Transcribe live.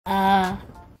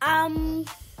No.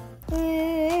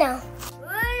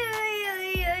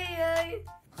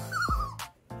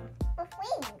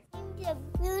 The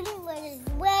building was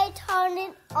way taller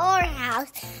than our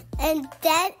house, and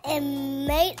then it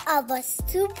made of a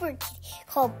super kid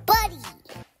called Buddy.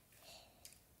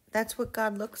 That's what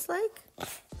God looks like?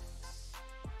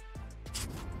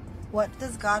 What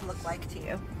does God look like to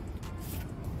you?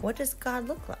 What does God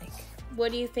look like?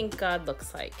 What do you think God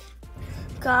looks like?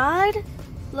 God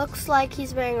looks like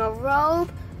he's wearing a robe.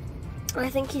 I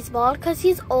think he's bald because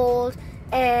he's old,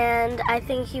 and I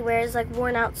think he wears like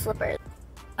worn out slippers.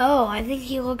 Oh, I think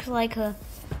he looks like a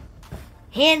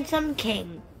handsome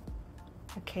king.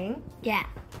 A king? Yeah.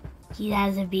 He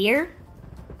has a beard.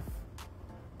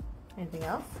 Anything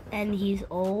else? And he's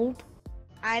old.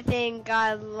 I think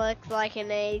God looks like an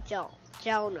angel,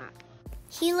 Jonah.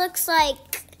 He looks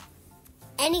like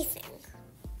anything.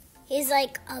 He's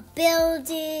like a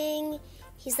building.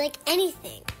 He's like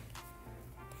anything.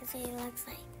 That's what he looks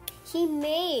like. He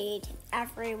made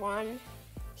everyone.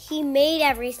 He made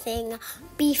everything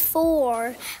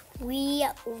before we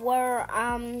were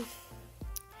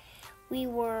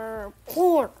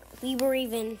born. We were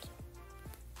even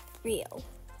real.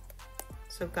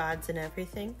 So God's in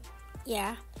everything?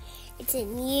 Yeah. It's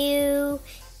in you.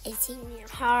 It's in your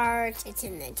heart. It's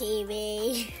in the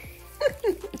TV.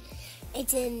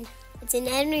 It's in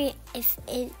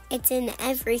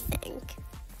everything.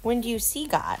 When do you see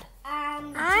God? He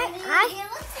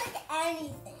looks like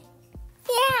anything.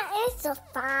 Yeah, it's so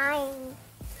fine.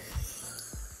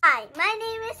 Hi, my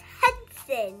name is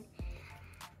Hudson.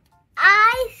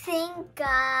 I think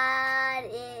God,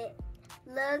 it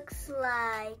looks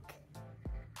like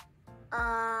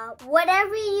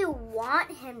whatever you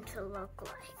want him to look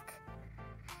like.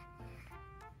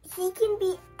 He can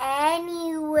be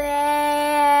anywhere.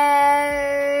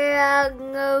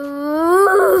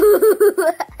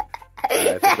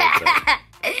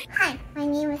 Hi, my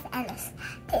name is Alice.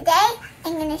 Today,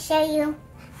 I'm going to show you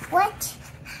what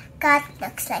God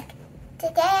looks like.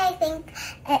 Today, I think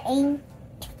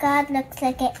God looks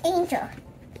like an angel.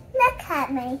 Look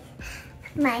at my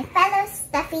fellow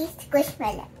stuffy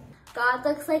squishmallow. God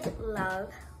looks like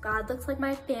love. God looks like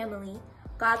my family.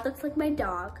 God looks like my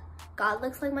dog. God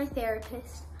looks like my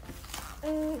therapist.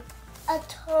 A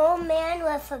tall man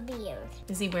with a beard.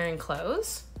 Is he wearing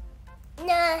clothes?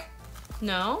 Nah,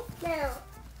 No? no.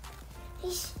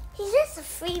 He's just a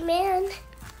free man.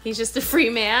 He's just a free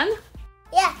man?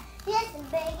 Yeah, he's just a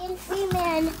big and free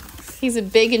man. He's a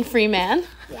big and free man?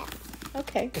 Yeah.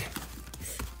 Okay.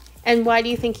 And why do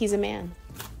you think he's a man?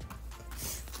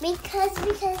 Because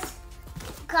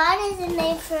God is a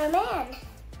name for a man.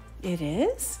 It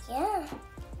is? Yeah.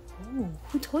 Oh,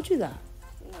 who told you that?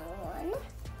 No one.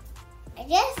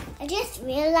 I just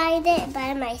realized it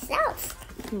by myself.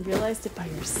 You realized it by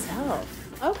yourself.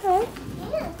 Okay.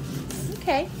 Yeah.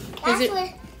 Okay.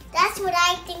 That's what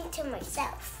I think to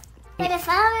myself. But if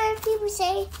other people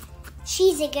say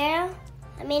she's a girl,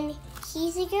 I mean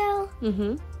he's a girl,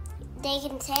 they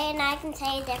can say and I can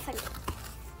say it differently.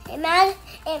 It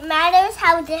matters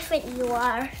how different you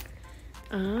are.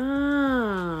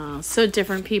 Ah, so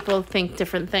different people think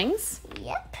different things?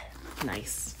 Yep.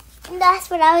 Nice. And that's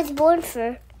what I was born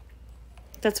for.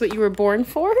 That's what you were born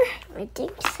for? I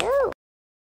think so.